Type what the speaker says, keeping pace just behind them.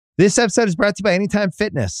This episode is brought to you by Anytime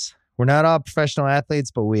Fitness. We're not all professional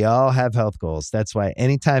athletes, but we all have health goals. That's why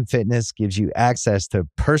Anytime Fitness gives you access to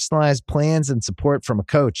personalized plans and support from a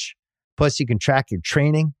coach. Plus, you can track your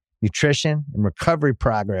training, nutrition, and recovery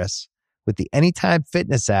progress with the Anytime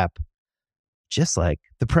Fitness app, just like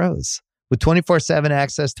the pros. With 24/7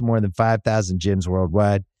 access to more than 5,000 gyms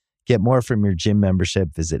worldwide, get more from your gym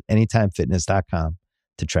membership. Visit anytimefitness.com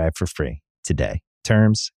to try it for free today.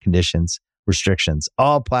 Terms, conditions, restrictions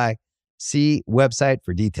all apply. See website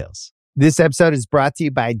for details. This episode is brought to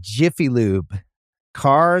you by Jiffy Lube.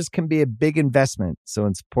 Cars can be a big investment, so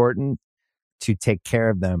it's important to take care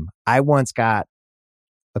of them. I once got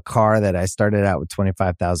a car that I started out with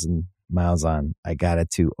 25,000 miles on. I got it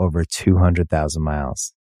to over 200,000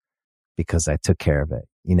 miles because I took care of it.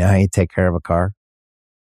 You know how you take care of a car?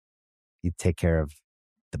 You take care of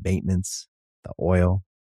the maintenance, the oil,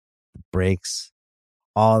 the brakes,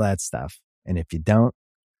 all that stuff. And if you don't,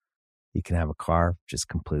 you can have a car just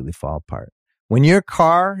completely fall apart. When your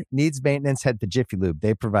car needs maintenance, head to Jiffy Lube.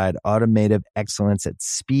 They provide automotive excellence at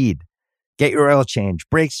speed. Get your oil change,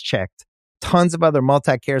 brakes checked, tons of other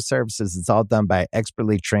multi-care services. It's all done by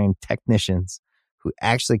expertly trained technicians who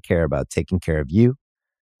actually care about taking care of you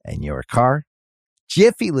and your car.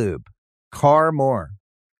 Jiffy Lube, car more.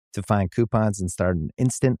 To find coupons and start an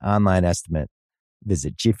instant online estimate,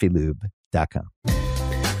 visit jiffylube.com.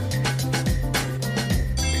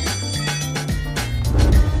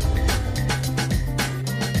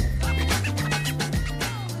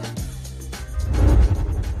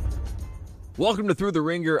 Welcome to Through the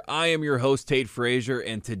Ringer. I am your host, Tate Frazier,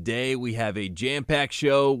 and today we have a jam-packed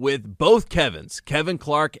show with both Kevins, Kevin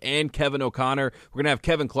Clark and Kevin O'Connor. We're going to have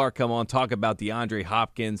Kevin Clark come on, talk about DeAndre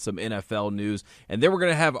Hopkins, some NFL news, and then we're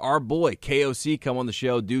going to have our boy, KOC, come on the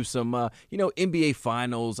show, do some, NBA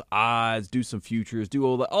Finals odds, do some futures, do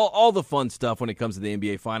all the fun stuff when it comes to the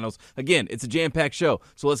NBA Finals. Again, it's a jam-packed show,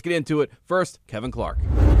 so let's get into it. First, Kevin Clark.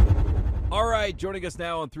 All right, joining us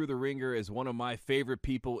now on Through the Ringer is one of my favorite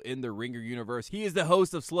people in the Ringer universe. He is the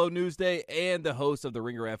host of Slow News Day and the host of the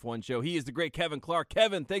Ringer F1 show. He is the great Kevin Clark.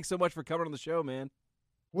 Kevin, thanks so much for coming on the show, man.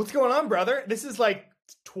 What's going on, brother? This is like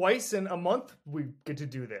twice in a month we get to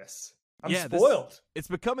do this. I'm spoiled. It's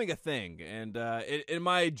becoming a thing, and in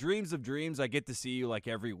my dreams of dreams, I get to see you like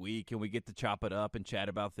every week, and we get to chop it up and chat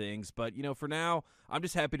about things. But, for now, I'm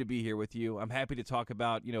just happy to be here with you. I'm happy to talk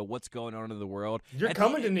about, what's going on in the world. You're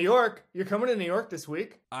coming to New York. You're coming to New York this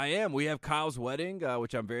week. I am. We have Kyle's wedding,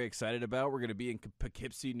 which I'm very excited about. We're going to be in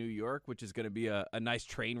Poughkeepsie, New York, which is going to be a nice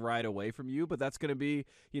train ride away from you. But that's going to be,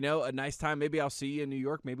 a nice time. Maybe I'll see you in New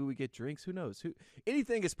York. Maybe we get drinks. Who knows?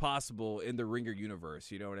 Anything is possible in the Ringer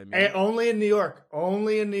universe. You know what I mean? And only in New York.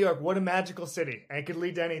 Only in New York. What a magical city. And it could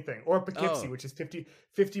lead to anything. Or Poughkeepsie, which is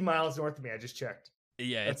 50 miles north of me. I just checked.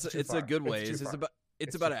 Yeah, it's a good ways.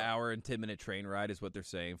 It's about an hour and 10-minute train ride is what they're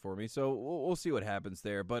saying for me. So we'll see what happens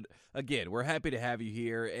there. But again, we're happy to have you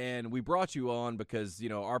here. And we brought you on because,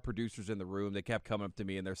 our producers in the room, they kept coming up to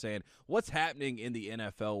me and they're saying, what's happening in the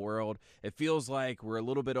NFL world? It feels like we're a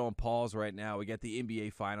little bit on pause right now. We got the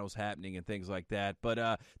NBA Finals happening and things like that.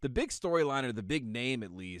 But the big storyline, or the big name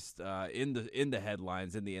at least, in the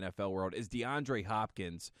headlines in the NFL world is DeAndre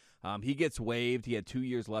Hopkins. He gets waived. He had 2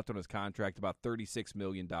 years left on his contract, about $36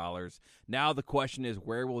 million. Now the question is,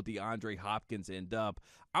 where will DeAndre Hopkins end up?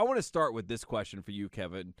 I want to start with this question for you,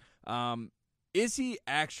 Kevin. Is he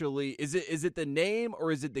actually – is it the name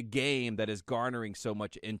or is it the game that is garnering so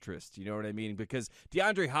much interest? You know what I mean? Because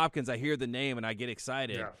DeAndre Hopkins, I hear the name and I get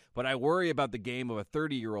excited, but I worry about the game of a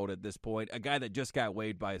 30-year-old at this point, a guy that just got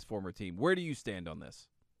waived by his former team. Where do you stand on this?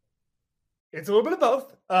 It's a little bit of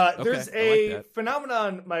both. There's a like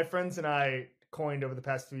phenomenon my friends and I coined over the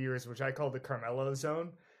past few years, which I call the Carmelo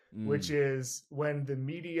zone, which is when the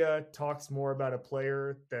media talks more about a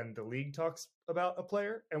player than the league talks about a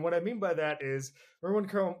player. And what I mean by that is, remember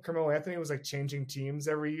when Carmelo Anthony was like changing teams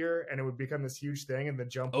every year and it would become this huge thing, and the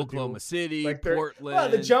jump Oklahoma would City, like Portland. Well,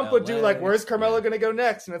 the jump LA, would do like, where's Carmelo going to go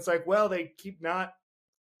next? And it's like, well, they keep not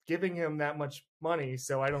giving him that much money,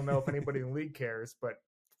 so I don't know if anybody in the league cares, but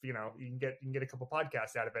you can get a couple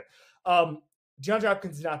podcasts out of it. DeAndre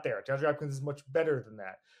Hopkins is not there. DeAndre Hopkins is much better than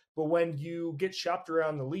that. But when you get shopped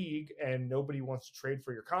around the league and nobody wants to trade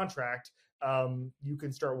for your contract, you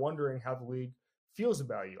can start wondering how the league feels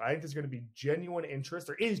about you. I think there's going to be genuine interest,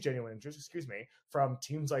 from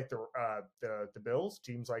teams like the Bills,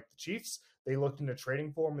 teams like the Chiefs. They looked into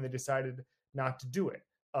trading for him and they decided not to do it.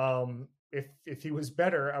 If he was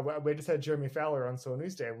better, we just had Jeremy Fowler on Slow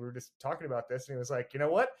News Day, and we were just talking about this, and he was like, you know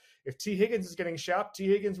what? If T. Higgins is getting shopped, T.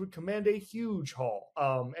 Higgins would command a huge haul.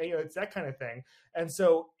 And it's that kind of thing. And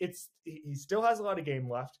so he still has a lot of game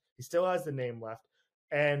left. He still has the name left.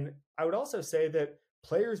 And I would also say that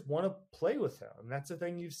players want to play with him. And that's the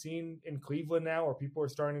thing you've seen in Cleveland now, where people are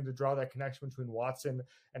starting to draw that connection between Watson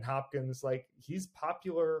and Hopkins. Like, he's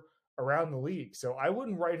popular around the league. So I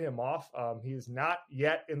wouldn't write him off. He is not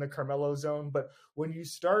yet in the Carmelo zone, but when you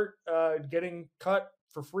start getting cut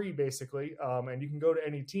for free, basically, and you can go to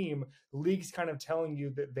any team, the league's kind of telling you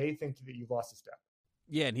that they think that you've lost a step.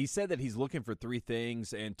 Yeah, and he said that he's looking for three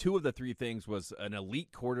things, and two of the three things was an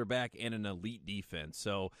elite quarterback and an elite defense.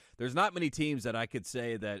 So there's not many teams that I could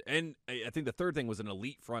say that, and I think the third thing was an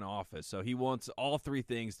elite front office. So he wants all three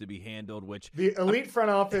things to be handled, which... The elite front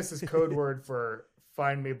office is code word for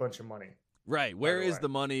find me a bunch of money. Right. Where is the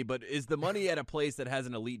money? But is the money at a place that has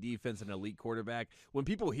an elite defense and an elite quarterback? When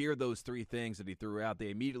people hear those three things that he threw out, they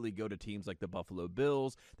immediately go to teams like the Buffalo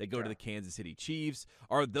Bills. They go to the Kansas City Chiefs.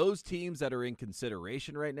 Are those teams that are in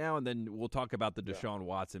consideration right now? And then we'll talk about the Deshaun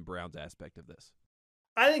Watson Browns aspect of this.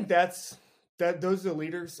 I think those are the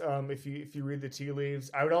leaders. If you read the tea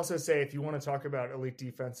leaves, I would also say if you want to talk about elite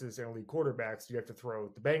defenses and elite quarterbacks, you have to throw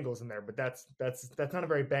the Bengals in there. But that's not a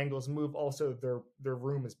very Bengals move. Also, their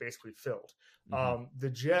room is basically filled. Mm-hmm. The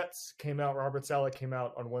Jets came out. Robert Saleh came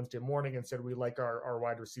out on Wednesday morning and said we like our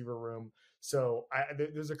wide receiver room. So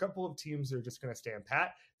there's a couple of teams that are just going to stand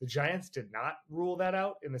pat. The Giants did not rule that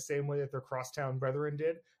out in the same way that their crosstown brethren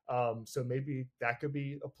did. So maybe that could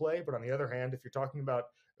be a play. But on the other hand, if you're talking about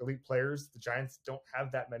elite players, the Giants don't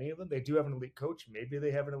have that many of them. They do have an elite coach. Maybe they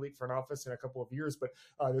have an elite front office in a couple of years, but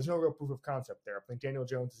there's no real proof of concept there. I think Daniel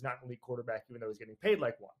Jones is not an elite quarterback, even though he's getting paid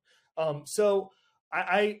like one. So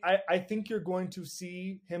I think you're going to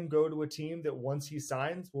see him go to a team that once he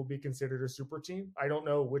signs will be considered a super team. I don't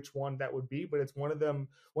know which one that would be, but it's one of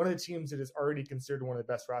the teams that is already considered one of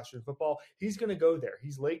the best rosters in football. He's going to go there.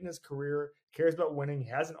 He's late in his career, cares about winning. He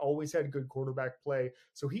hasn't always had good quarterback play.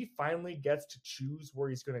 So he finally gets to choose where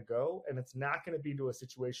he's going to go. And it's not going to be to a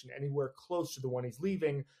situation anywhere close to the one he's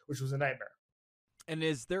leaving, which was a nightmare. And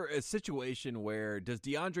is there a situation where does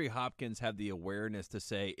DeAndre Hopkins have the awareness to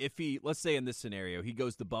say, if he, let's say in this scenario, he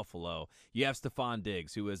goes to Buffalo, you have Stephon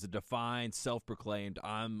Diggs, who is a defined, self-proclaimed,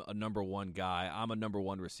 I'm a number one guy, I'm a number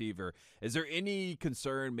one receiver. Is there any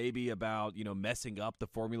concern maybe about, messing up the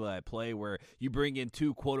formula at play where you bring in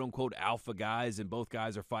two quote-unquote alpha guys and both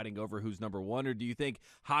guys are fighting over who's number one? Or do you think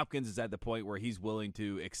Hopkins is at the point where he's willing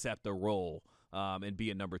to accept a role and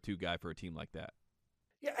be a number two guy for a team like that?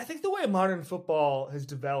 Yeah, I think the way modern football has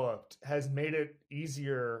developed has made it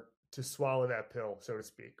easier to swallow that pill, so to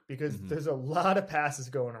speak, because there's a lot of passes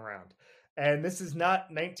going around. And this is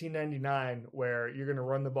not 1999 where you're going to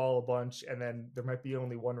run the ball a bunch and then there might be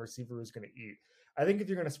only one receiver who's going to eat. I think if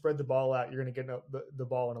you're going to spread the ball out, you're going to get the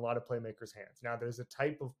ball in a lot of playmakers' hands. Now, there's a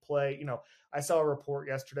type of play. I saw a report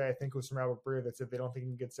yesterday, I think it was from Albert Breer, that said they don't think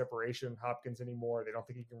he can get separation Hopkins anymore. They don't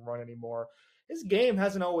think he can run anymore. His game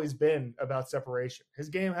hasn't always been about separation. His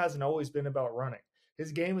game hasn't always been about running.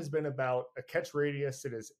 His game has been about a catch radius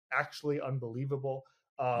that is actually unbelievable.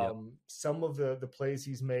 Some of the plays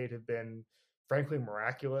he's made have been, frankly,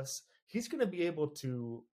 miraculous. He's going to be able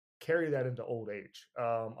to carry that into old age.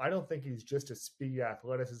 I don't think he's just a speed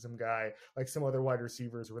athleticism guy like some other wide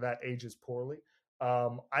receivers where that ages poorly.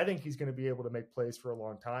 I think he's going to be able to make plays for a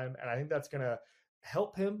long time. And I think that's going to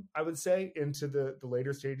help him, I would say, into the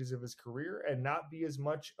later stages of his career and not be as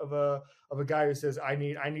much of a guy who says, I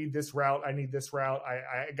need this route. I need this route.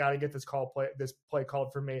 I got to get this play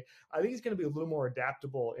called for me. I think he's going to be a little more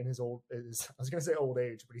adaptable in I was going to say old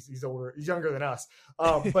age, but he's older. He's younger than us.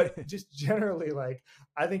 But just generally, like,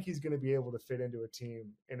 I think he's going to be able to fit into a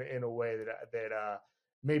team in a way that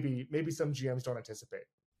maybe some GMs don't anticipate.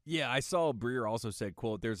 Yeah, I saw Breer also said,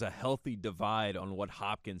 quote, there's a healthy divide on what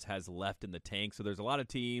Hopkins has left in the tank. So there's a lot of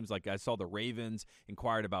teams, like I saw the Ravens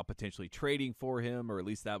inquired about potentially trading for him, or at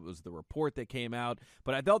least that was the report that came out.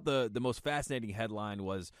 But I thought the most fascinating headline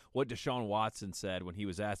was what Deshaun Watson said when he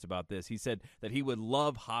was asked about this. He said that he would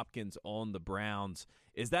love Hopkins on the Browns.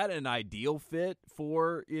 Is that an ideal fit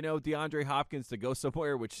for, DeAndre Hopkins to go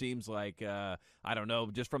somewhere, which seems like, I don't know,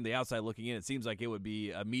 just from the outside looking in, it seems like it would be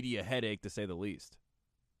a media headache to say the least.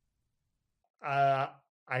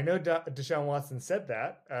 I know Deshaun Watson said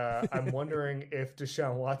that. I'm wondering if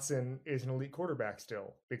Deshaun Watson is an elite quarterback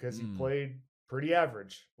still, because he played pretty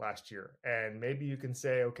average last year. And maybe you can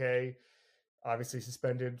say, okay, obviously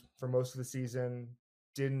suspended for most of the season,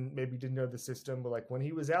 didn't know the system, but like when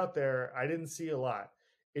he was out there, I didn't see a lot.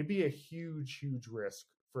 It'd be a huge risk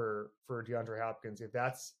for DeAndre Hopkins if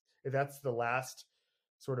that's the last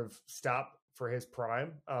sort of stop for his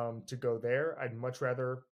prime to go there. I'd much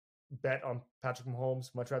rather bet on Patrick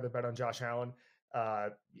Mahomes, much rather bet on Josh Allen,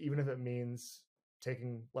 even if it means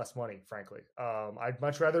taking less money, frankly. I'd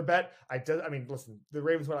much rather bet. Listen, the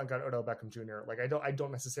Ravens went out and got Odell Beckham Jr. Like, I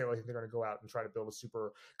don't necessarily think they're going to go out and try to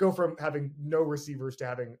go from having no receivers to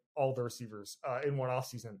having all the receivers in one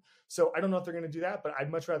offseason. So I don't know if they're going to do that, but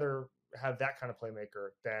I'd much rather have that kind of playmaker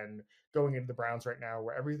than going into the Browns right now,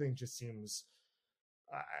 where everything just seems.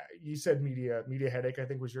 You said media headache, I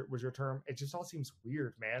think was your term. It just all seems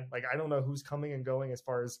weird, man. Like, I don't know who's coming and going as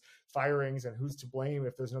far as firings and who's to blame.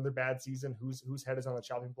 If there's another bad season, whose head is on the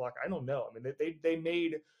chopping block? I don't know. I mean, they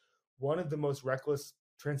made one of the most reckless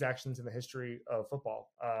transactions in the history of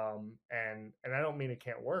football. And I don't mean it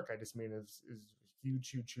can't work. I just mean it's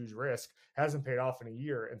huge risk. Hasn't paid off in a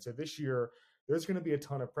year. And so this year there's going to be a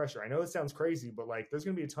ton of pressure. I know it sounds crazy, but like, there's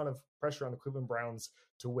going to be a ton of pressure on the Cleveland Browns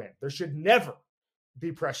to win. There should never be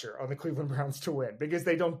pressure on the Cleveland Browns to win, because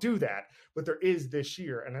they don't do that, but there is this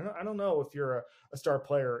year. And I don't know if you're a star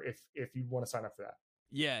player, if you want to sign up for that.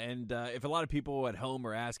 Yeah, and if a lot of people at home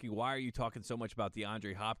are asking, why are you talking so much about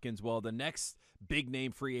DeAndre Hopkins? Well, the next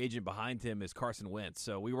big-name free agent behind him is Carson Wentz,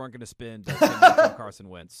 so we weren't going to spend too much on Carson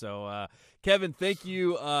Wentz. So, Kevin, thank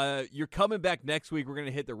you. You're coming back next week. We're going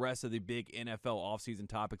to hit the rest of the big NFL offseason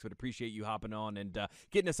topics, but appreciate you hopping on and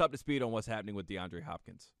getting us up to speed on what's happening with DeAndre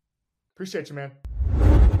Hopkins. Appreciate you, man.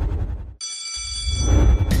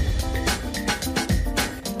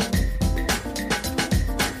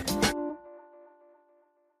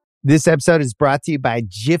 This episode is brought to you by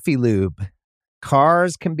Jiffy Lube.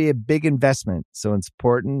 Cars can be a big investment, so it's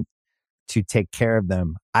important to take care of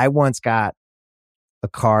them. I once got a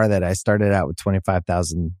car that I started out with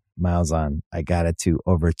 25,000 miles on. I got it to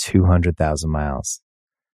over 200,000 miles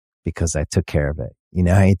because I took care of it. You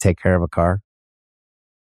know how you take care of a car?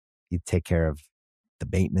 You take care of the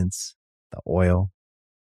maintenance, the oil,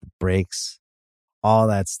 the brakes, all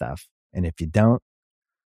that stuff. And if you don't,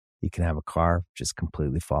 you can have a car just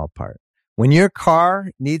completely fall apart. When your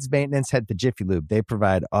car needs maintenance, head to Jiffy Lube. They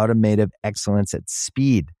provide automotive excellence at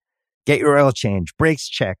speed. Get your oil change, brakes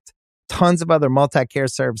checked, tons of other multi-care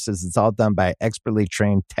services. It's all done by expertly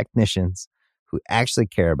trained technicians who actually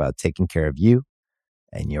care about taking care of you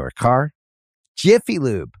and your car. Jiffy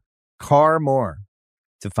Lube, car more.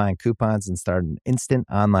 To find coupons and start an instant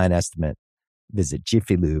online estimate, visit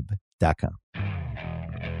jiffylube.com.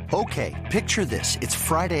 Okay, picture this. It's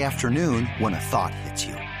Friday afternoon when a thought hits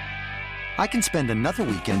you. I can spend another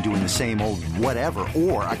weekend doing the same old whatever,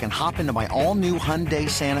 or I can hop into my all-new Hyundai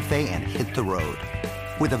Santa Fe and hit the road.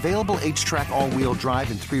 With available H-Track all-wheel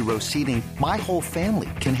drive and 3-row seating, my whole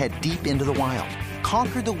family can head deep into the wild.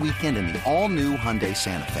 Conquer the weekend in the all-new Hyundai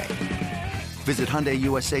Santa Fe. Visit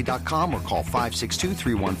HyundaiUSA.com or call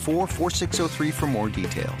 562-314-4603 for more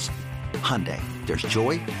details. Hyundai, there's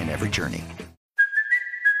joy in every journey.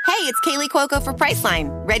 Hey, it's Kaylee Cuoco for Priceline.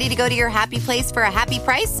 Ready to go to your happy place for a happy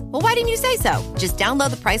price? Well, why didn't you say so? Just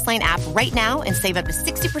download the Priceline app right now and save up to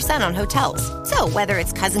 60% on hotels. So whether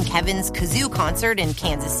it's Cousin Kevin's Kazoo Concert in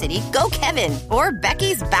Kansas City, go Kevin, or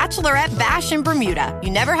Becky's Bachelorette Bash in Bermuda,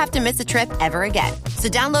 you never have to miss a trip ever again. So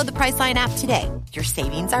download the Priceline app today. Your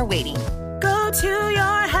savings are waiting. Go to your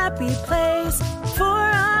happy place for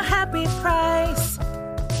a happy price.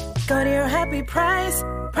 Go to your happy price,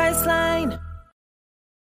 Priceline.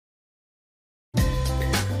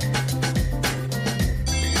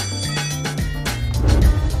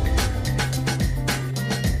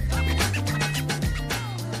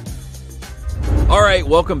 All right,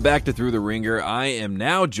 welcome back to Through the Ringer. I am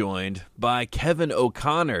now joined by Kevin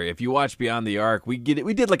O'Connor. If you watch Beyond the Arc, we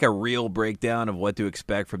did like a real breakdown of what to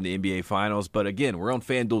expect from the NBA Finals. But again, we're on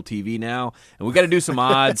FanDuel TV now, and we got to do some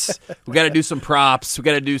odds. We got to do some props. We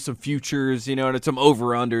got to do some futures, and some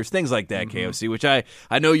over-unders, things like that, KOC, which I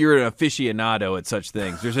know you're an aficionado at such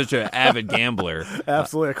things. You're such an avid gambler.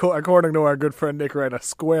 Absolutely. According to our good friend Nick Wright, a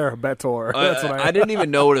square bettor. That's what I didn't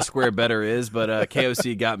even know what a square better is, but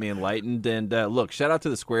KOC got me enlightened. And look, shout out to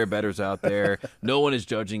the square bettors out there. No one is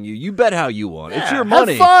judging you. You bet how you want. Yeah, it's your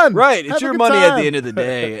money. Have fun. Right. It's have your money at the end of the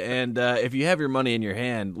day. And if you have your money in your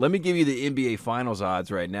hand, let me give you the NBA Finals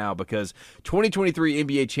odds right now, because 2023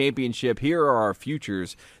 NBA Championship, here are our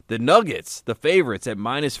futures. The Nuggets, the favorites, at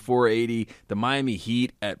minus 480. The Miami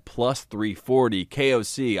Heat at plus 340.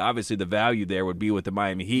 KOC, obviously the value there would be with the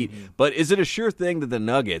Miami Heat. But is it a sure thing that the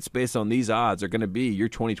Nuggets, based on these odds, are going to be your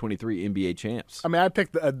 2023 NBA champs? I mean, I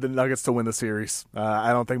picked the Nuggets to win the series.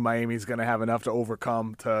 I don't think Miami's going to have enough to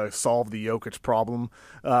overcome to solve the Jokic problem.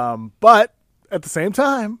 But at the same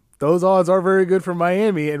time, those odds are very good for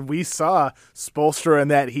Miami, and we saw Spoelstra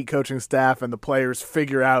and that Heat coaching staff and the players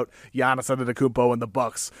figure out Giannis Antetokounmpo and the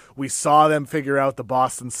Bucks. We saw them figure out the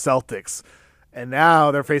Boston Celtics, and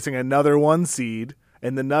now they're facing another 1 seed,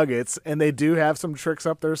 in the Nuggets, and they do have some tricks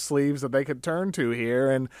up their sleeves that they could turn to here.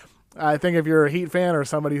 And I think if you're a Heat fan or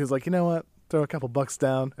somebody who's like, you know what, throw a couple bucks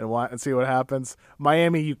down and see what happens.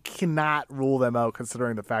 Miami, you cannot rule them out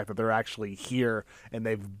considering the fact that they're actually here and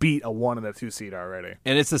they've beat a 1 and a 2 seed already.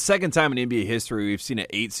 And it's the second time in NBA history we've seen an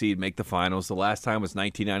 8 seed make the finals. The last time was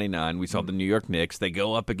 1999. We saw the New York Knicks. They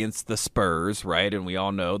go up against the Spurs, right? And we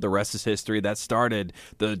all know the rest is history. That started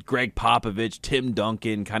the Greg Popovich, Tim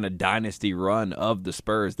Duncan kind of dynasty run of the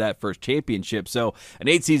Spurs, that first championship. So an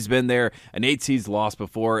 8 seed's been there. An 8 seed's lost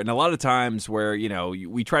before. And a lot of times where,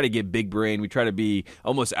 we try to get big brain, we try to be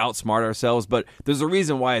almost outsmart ourselves, but there's a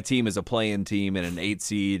reason why a team is a play-in team and an 8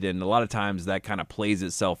 seed, and a lot of times that kind of plays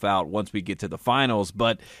itself out once we get to the finals.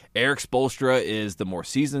 But Eric Spoelstra is the more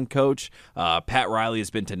seasoned coach. Pat Riley has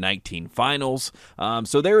been to 19 finals.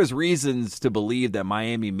 So there is reasons to believe that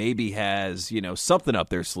Miami maybe has, something up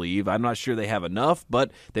their sleeve. I'm not sure they have enough, but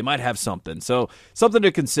they might have something. So something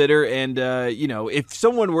to consider. And, if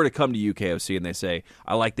someone were to come to UKFC and they say,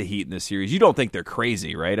 I like the Heat in this series, you don't think they're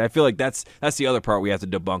crazy, right? I feel like that's the other part we have to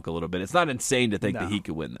debunk a little bit. It's not insane to think that he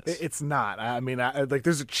could win this. It's not. I mean,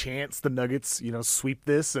 there's a chance the Nuggets, sweep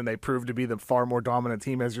this and they prove to be the far more dominant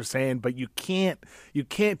team, as you're saying. But you can't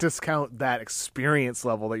discount that experience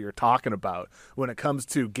level that you're talking about when it comes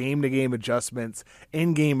to game-to-game adjustments,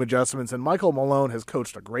 in-game adjustments. And Michael Malone has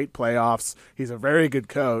coached a great playoffs. He's a very good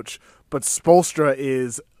coach. But Spoelstra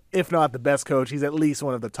is, if not the best coach, he's at least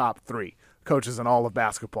one of the top 3 coaches in all of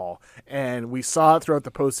basketball. And we saw it throughout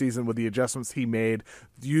the postseason with the adjustments he made,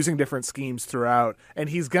 using different schemes throughout. And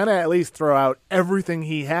he's going to at least throw out everything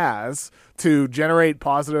he has to generate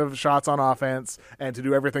positive shots on offense and to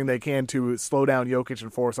do everything they can to slow down Jokic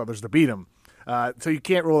and force others to beat him. So you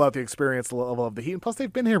can't rule out the experience level of the Heat. And plus,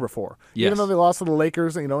 they've been here before. Yes. Even though they lost to the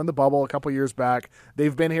Lakers, in the bubble a couple years back,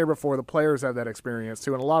 they've been here before. The players have that experience,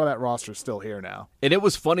 too, and a lot of that roster is still here now. And it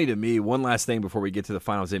was funny to me, one last thing before we get to the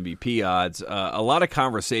Finals MVP odds, a lot of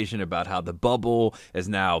conversation about how the bubble is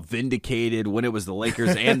now vindicated when it was the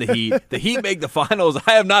Lakers and the Heat. The Heat make the Finals.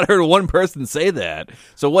 I have not heard one person say that.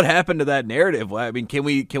 So what happened to that narrative? I mean, can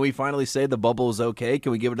we finally say the bubble is okay?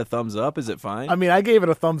 Can we give it a thumbs up? Is it fine? I mean, I gave it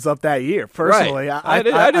a thumbs up that year, personally. Right. I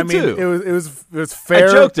did mean, too. It was fair.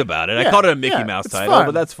 I joked about it. I called it a Mickey Mouse title, fun.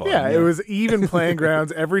 but that's fun. Yeah, it was even playing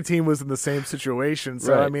grounds. Every team was in the same situation.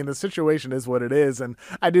 So, Right. I mean, the situation is what it is. And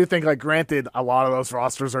I do think, granted, a lot of those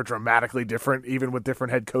rosters are dramatically different, even with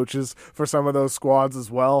different head coaches for some of those squads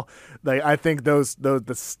as well. I think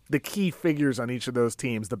the key figures on each of those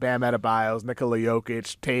teams, the Bam Adebayos, Nikola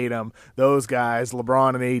Jokic, Tatum, those guys,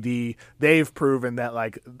 LeBron and AD, they've proven that,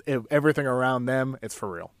 everything around them, it's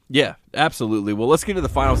for real. Yeah, absolutely. Well, let's get to the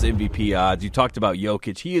Finals MVP odds. You talked about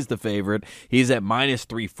Jokic. He is the favorite. He's at minus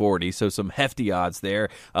 340, so some hefty odds there.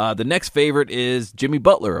 The next favorite is Jimmy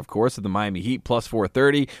Butler, of course, of the Miami Heat, plus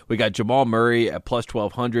 430. We got Jamal Murray at plus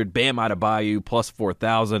 1,200, Bam Adebayo, plus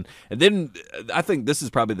 4,000. And then I think this is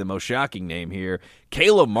probably the most shocking name here.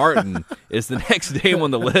 Caleb Martin is the next name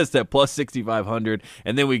on the list at plus 6,500.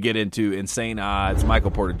 And then we get into insane odds,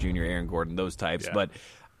 Michael Porter Jr., Aaron Gordon, those types. Yeah. But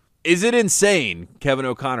is it insane, Kevin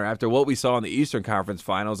O'Connor, after what we saw in the Eastern Conference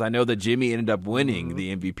Finals? I know that Jimmy ended up winning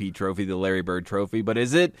the MVP trophy, the Larry Bird trophy, but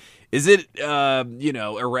is it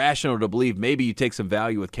irrational to believe maybe you take some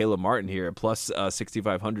value with Caleb Martin here at plus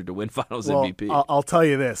 6,500 to win Finals MVP? I'll tell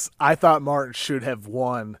you this. I thought Martin should have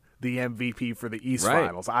won the MVP for the East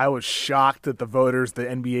Finals. I was shocked that the voters the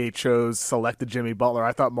NBA chose selected Jimmy Butler.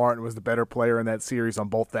 I thought Martin was the better player in that series on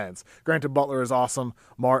both ends. Granted, Butler is awesome.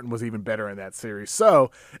 Martin was even better in that series.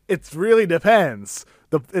 So it really depends.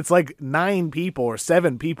 It's 9 people or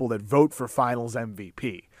 7 people that vote for Finals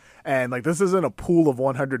MVP. And this isn't a pool of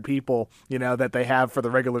 100 people, that they have for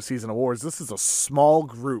the regular season awards. This is a small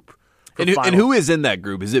group. And who is in that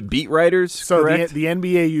group? Is it beat writers? So correct? the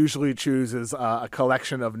NBA usually chooses a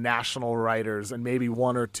collection of national writers and maybe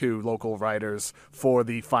 1 or 2 local writers for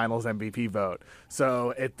the Finals MVP vote.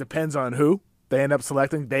 So it depends on who they end up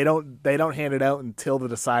selecting. They don't hand it out until the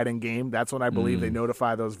deciding game. That's when I believe they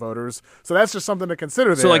notify those voters. So that's just something to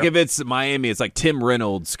consider there. So if it's Miami, it's Tim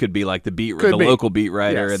Reynolds could be the local beat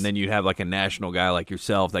writer, yes. and then you'd have a national guy like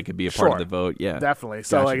yourself that could be a part of the vote. Yeah, definitely.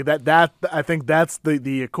 So gotcha. that I think that's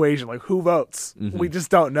the equation. Who votes? Mm-hmm. We just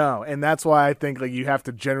don't know, and that's why I think you have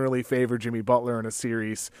to generally favor Jimmy Butler in a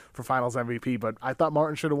series for Finals MVP. But I thought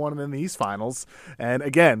Martin should have won it in the East Finals, and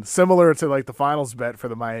again, similar to the Finals bet for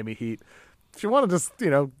the Miami Heat. If you want to just,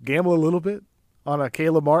 gamble a little bit on a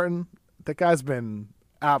Caleb Martin, that guy's been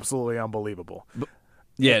absolutely unbelievable.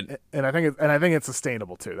 Yeah, and I think it's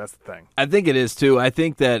sustainable too. That's the thing. I think it is too. I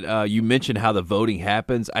think that you mentioned how the voting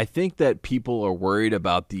happens. I think that people are worried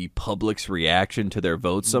about the public's reaction to their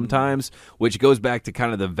votes sometimes, which goes back to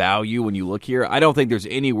kind of the value when you look here. I don't think there's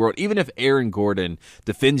any world, even if Aaron Gordon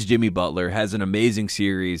defends Jimmy Butler, has an amazing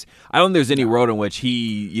series, I don't think there's any world in which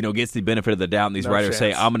he, gets the benefit of the doubt and these writers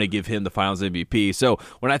say, I'm going to give him the Finals MVP. So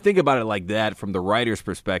when I think about it like that from the writer's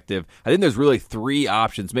perspective, I think there's really 3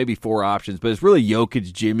 options, maybe 4 options, but it's really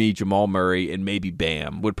Jokic, Jimmy, Jamal Murray, and maybe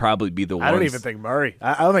Bam would probably be the ones. I don't even think Murray.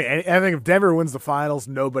 I don't think. I think if Denver wins the Finals,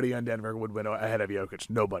 nobody on Denver would win ahead of Jokic.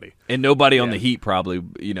 Nobody. And nobody on the Heat probably.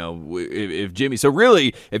 If Jimmy. So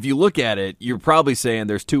really, if you look at it, you're probably saying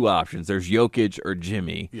there's 2 options. There's Jokic or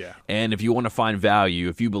Jimmy. Yeah. And if you want to find value,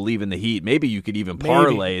 if you believe in the Heat, maybe you could even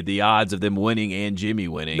parlay the odds of them winning and Jimmy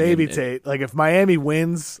winning. Maybe Tate. Like if Miami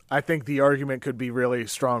wins, I think the argument could be really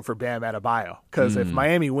strong for Bam Adebayo. Because if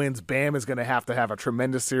Miami wins, Bam is going to have a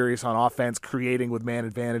tremendous series on offense, creating with man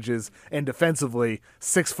advantages, and defensively,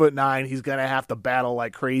 6'9", he's going to have to battle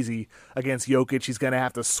like crazy against Jokic. He's going to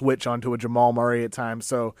have to switch onto a Jamal Murray at times.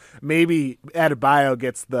 So maybe Adebayo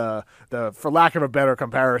gets the for lack of a better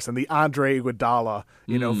comparison, the Andre Iguodala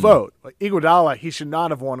vote. Like, Iguodala, he should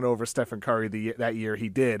not have won it over Stephen Curry that year. He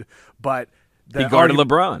did, but he guarded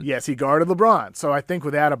LeBron. Yes, he guarded LeBron. So I think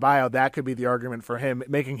with Adebayo, that could be the argument for him,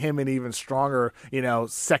 making him an even stronger,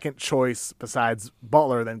 second choice besides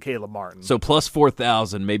Butler than Caleb Martin. So plus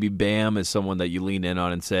 4,000, maybe Bam is someone that you lean in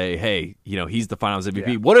on and say, hey, he's the Finals MVP.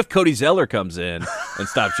 Yeah. What if Cody Zeller comes in and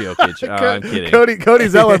stops Jokic? I'm kidding. Cody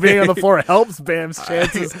Zeller being on the floor helps Bam's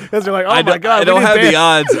chances because you're like, my God, I don't have the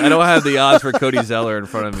odds. I don't have the odds for Cody Zeller in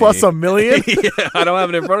front of me. Plus $1 million? Yeah, I don't have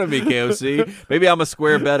it in front of me, KOC. Maybe I'm a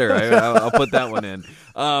square better. I'll put that one in.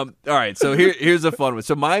 All right, so here's a fun one.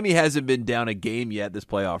 So Miami hasn't been down a game yet this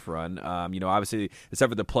playoff run. Obviously,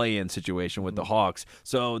 except for the play-in situation with the Hawks.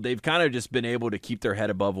 So they've kind of just been able to keep their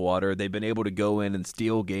head above water. They've been able to go in and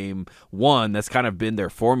steal game 1. That's kind of been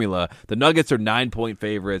their formula. The Nuggets are 9-point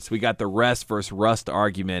favorites. We got the rest versus rust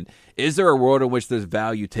argument. Is there a world in which there's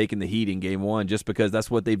value taking the Heat in game 1 just because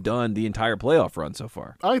that's what they've done the entire playoff run so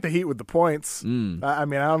far? I like the Heat with the points. I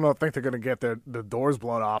don't think they're going to get the doors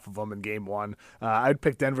blown off of them in game 1. I'd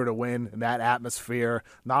pick Denver to win in that atmosphere.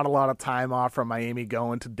 Not a lot of time off from Miami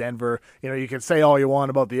going to Denver. You can say all you want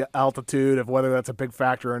about the altitude of whether that's a big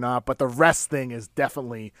factor or not, but the rest thing is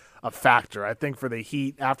definitely a factor. I think for the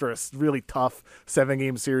Heat, after a really tough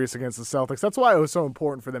 7-game series against the Celtics, that's why it was so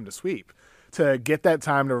important for them to sweep. To get that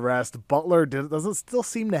time to rest. Butler doesn't still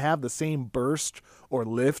seem to have the same burst or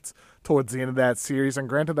lift towards the end of that series, and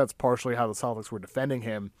granted that's partially how the Celtics were defending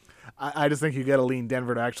him. I just think you got to lean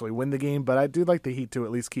Denver to actually win the game, but I do like the Heat to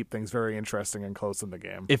at least keep things very interesting and close in the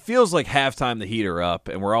game. It feels like halftime the Heat are up,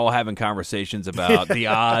 and we're all having conversations about the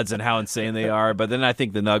odds and how insane they are, but then I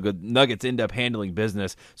think the Nuggets end up handling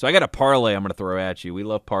business. So I got a parlay I'm going to throw at you. We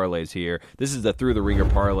love parlays here. This is the Through the Ringer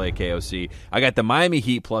parlay, KOC. I got the Miami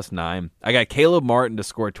Heat plus 9. I got Caleb Martin to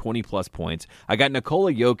score 20-plus points. I got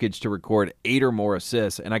Nikola Jokic to record 8 or more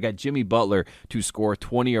assists, and I got Jimmy Butler to score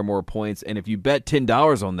 20 or more points, and if you bet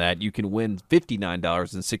 $10 on that, you can win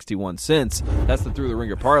 $59.61. That's the Through the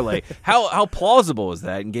Ringer parlay. How plausible is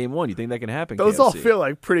that in game 1? You think that can happen? Those KFC? all feel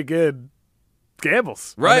like pretty good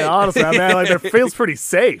gambles, right? Honestly, it feels pretty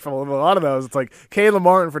safe. A lot of those, it's like Caleb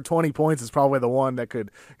Martin for 20 points is probably the one that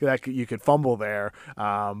you could fumble there.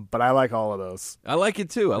 But I like all of those. I like it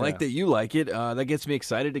too. I like that you like it. That gets me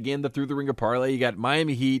excited. Again, the Through the Ringer parlay. You got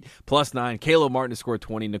Miami Heat plus 9, Caleb Martin to score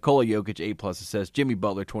 20, Nikola Jokic 8+ assists, Jimmy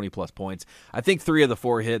Butler 20+ points. I think 3 of the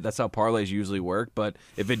 4 hit. That's how parlays usually work. But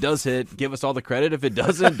if it does hit, give us all the credit. If it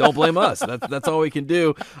doesn't, don't blame us. That's all we can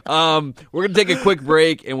do. We're gonna take a quick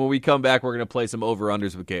break, and when we come back, we're gonna play some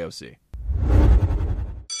over-unders with KOC.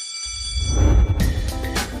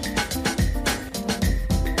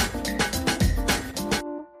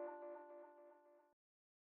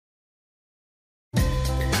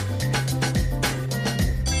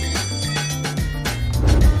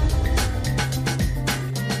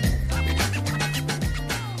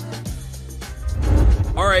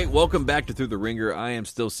 All right, welcome back to Through the Ringer. I am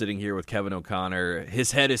still sitting here with Kevin O'Connor.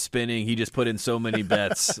 His head is spinning. He just put in so many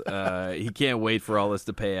bets. He can't wait for all this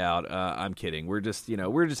to pay out. I'm kidding. We're just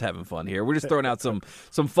having fun here. We're just throwing out some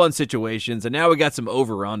fun situations, and now we got some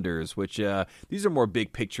over-unders, which these are more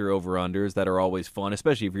big-picture over-unders that are always fun,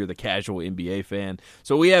 especially if you're the casual NBA fan.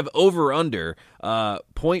 So we have over-under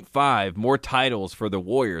 0.5 more titles for the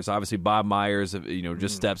Warriors. Obviously, Bob Myers,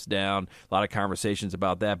 just steps down. A lot of conversations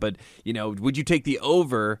about that, but would you take the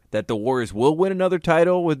over over that the Warriors will win another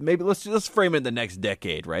title with maybe let's frame it in the next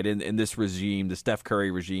decade, right? In this regime, the Steph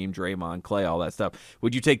Curry regime, Draymond, Clay, all that stuff.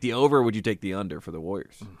 Would you take the over or would you take the under for the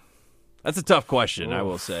Warriors? That's a tough question, I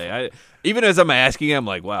will say. Even as I'm asking, I'm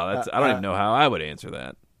like, wow, I don't even know how I would answer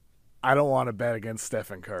that. I don't want to bet against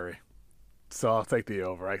Stephen Curry, so I'll take the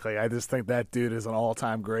over. I just think that dude is an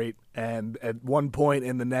all-time great, and at one point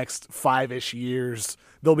in the next 5-ish years,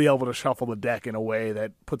 they'll be able to shuffle the deck in a way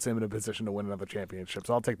that puts him in a position to win another championship.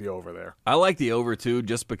 So I'll take the over there. I like the over, too,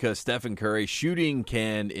 just because Stephen Curry shooting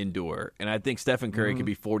can endure. And I think Stephen Curry could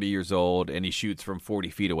be 40 years old, and he shoots from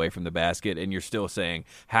 40 feet away from the basket, and you're still saying,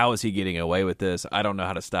 how is he getting away with this? I don't know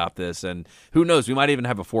how to stop this. And who knows? We might even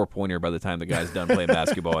have a 4-pointer by the time the guy's done playing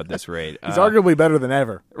basketball at this rate. He's arguably better than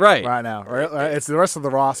ever right now. Right? It's the rest of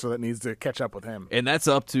the roster that needs to catch up with him. And that's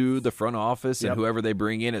up to the front office and whoever they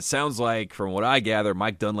bring in. It sounds like, from what I gather,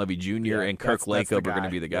 Mike Dunleavy Jr. and Kirk Lacob are going to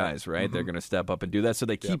be the guys, right? They're going to step up and do that. So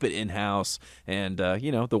they keep it in-house. And,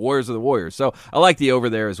 the Warriors are the Warriors. So I like the over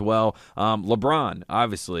there as well. LeBron,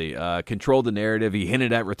 obviously, controlled the narrative. He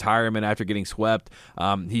hinted at retirement after getting swept.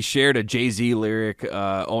 He shared a Jay-Z lyric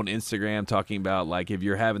on Instagram talking about, like, if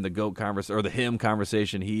you're having the GOAT conversation or the him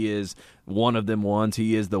conversation, he is one of them ones.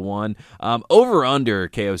 He is the one. Over under,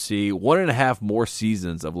 KOC, 1.5 more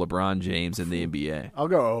seasons of LeBron James in the NBA. I'll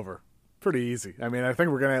go over. Pretty easy. I mean, I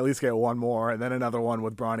think we're going to at least get one more, and then another one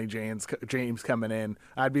with Bronny James coming in.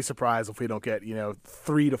 I'd be surprised if we don't get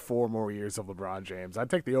 3 to 4 more years of LeBron James.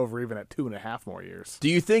 I'd take the over even at 2.5 more years. Do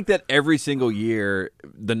you think that every single year,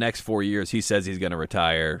 the next 4 years, he says he's going to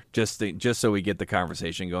retire just so we get the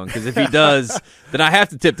conversation going? Because if he does, then I have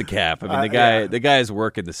to tip the cap. I mean, the guy is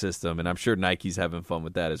working the system, and I'm sure Nike's having fun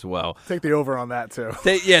with that as well. Take the over on that too.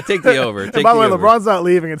 Take the over. And by the way, LeBron's not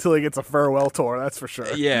leaving until he gets a farewell tour. That's for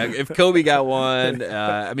sure. Yeah, if Kobe got one.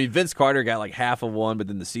 Vince Carter got like half of one, but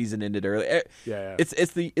then the season ended early. Yeah. It's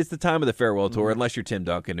the time of the farewell tour, unless you're Tim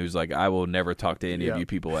Duncan, who's like, I will never talk to any of you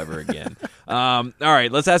people ever again. All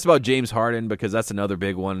right, let's ask about James Harden, because that's another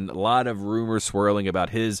big one. A lot of rumors swirling about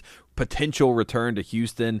his potential return to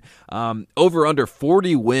Houston. Over under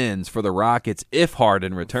 40 wins for the Rockets if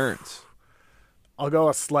Harden returns. I'll go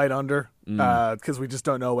a slight under because we just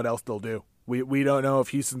don't know what else they'll do. We don't know if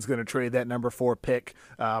Houston's going to trade that number 4 pick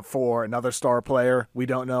for another star player. We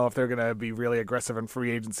don't know if they're going to be really aggressive in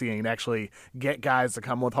free agency and actually get guys to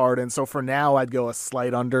come with Harden. So for now, I'd go a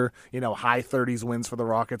slight under, high 30s wins for the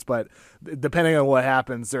Rockets. But depending on what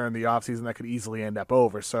happens during the offseason, that could easily end up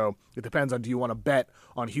over. So it depends on, do you want to bet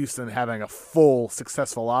on Houston having a full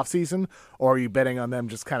successful offseason, or are you betting on them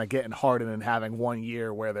just kind of getting Harden and having 1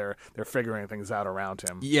 year where they're figuring things out around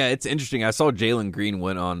him? Yeah, it's interesting. I saw Jalen Green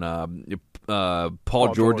went on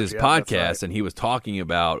Paul George's podcast, and he was talking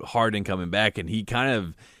about Harden coming back, and he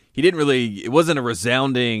didn't really, it wasn't a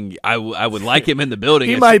resounding, I would like him in the building.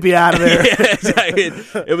 He might be out of there. Yeah, exactly.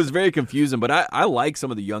 It was very confusing, but I like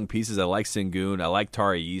some of the young pieces. I like Sengun. I like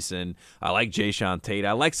Tari Eason. I like Jayshawn Tate.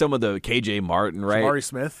 I like some of the KJ Martin, right? Jabari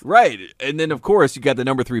Smith. Right. And then, of course, you got the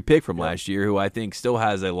number 3 pick from last year, who I think still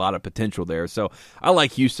has a lot of potential there. So I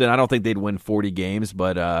like Houston. I don't think they'd win 40 games,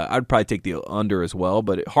 but I'd probably take the under as well.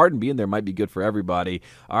 But Harden being there might be good for everybody.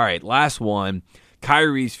 All right, last one.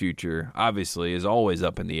 Kyrie's future, obviously, is always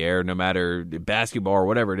up in the air, no matter basketball or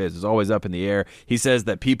whatever it is always up in the air. He says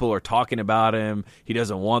that people are talking about him. He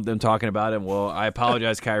doesn't want them talking about him. Well, I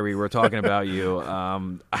apologize, Kyrie. We're talking about you.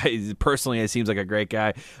 Personally, it seems like a great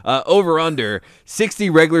guy. Over-under,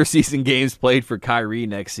 60 regular season games played for Kyrie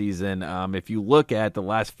next season. If you look at the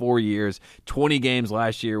last 4 years, 20 games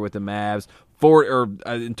last year with the Mavs,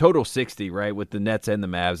 in total 60, right, with the Nets and the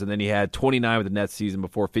Mavs, and then he had 29 with the Nets season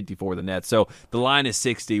before, 54 with the Nets. So the line is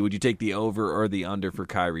 60. Would you take the over or the under for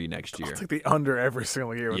Kyrie next year? I'll take the under every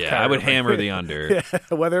single year with Kyrie. I would hammer the under.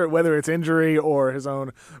 Yeah, whether it's injury or his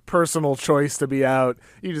own personal choice to be out,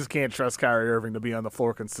 you just can't trust Kyrie Irving to be on the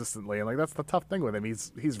floor consistently. And that's the tough thing with him.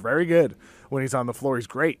 He's very good when he's on the floor. He's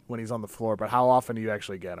great when he's on the floor, but how often do you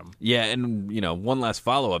actually get him? Yeah, and one last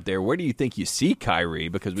follow-up there. Where do you think you see Kyrie?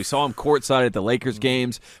 Because we saw him courtside at the Lakers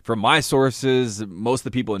games. From my sources, most of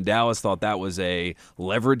the people in Dallas thought that was a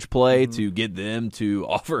leverage play to get them to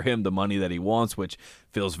offer him the money that he wants, which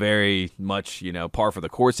feels very much, par for the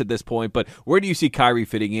course at this point. But where do you see Kyrie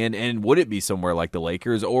fitting in, and would it be somewhere like the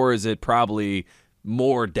Lakers, or is it probably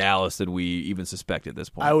more Dallas than we even suspect at this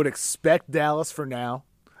point? I would expect Dallas for now.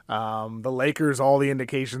 The Lakers, all the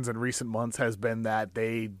indications in recent months has been that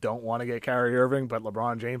they don't want to get Kyrie Irving, but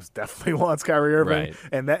LeBron James definitely wants Kyrie Irving.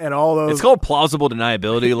 Right. And all those. It's called plausible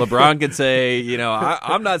deniability. LeBron can say,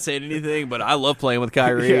 I'm not saying anything, but I love playing with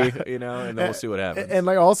Kyrie, and then we'll see what happens. And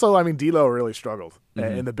also, D'Lo really struggled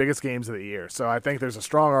in the biggest games of the year. So I think there's a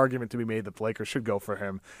strong argument to be made that the Lakers should go for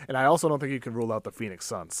him. And I also don't think you can rule out the Phoenix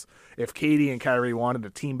Suns. If KD and Kyrie wanted to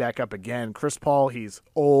team back up again, Chris Paul, he's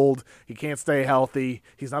old. He can't stay healthy.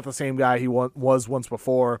 He's not the same guy he was once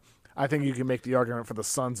before. I think you can make the argument for the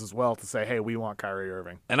Suns as well to say, hey, we want Kyrie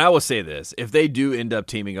Irving. And I will say this. If they do end up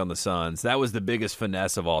teaming on the Suns, that was the biggest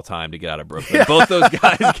finesse of all time to get out of Brooklyn. Both those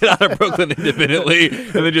guys get out of Brooklyn independently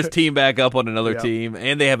and then just team back up on another team.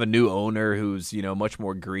 And they have a new owner who's, much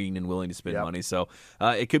more green and willing to spend money. So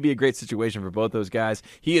it could be a great situation for both those guys.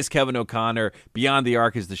 He is Kevin O'Connor. Beyond the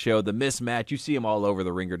Arc is the show. The Mismatch, you see him all over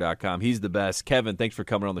theringer.com. He's the best. Kevin, thanks for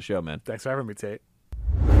coming on the show, man. Thanks for having me, Tate.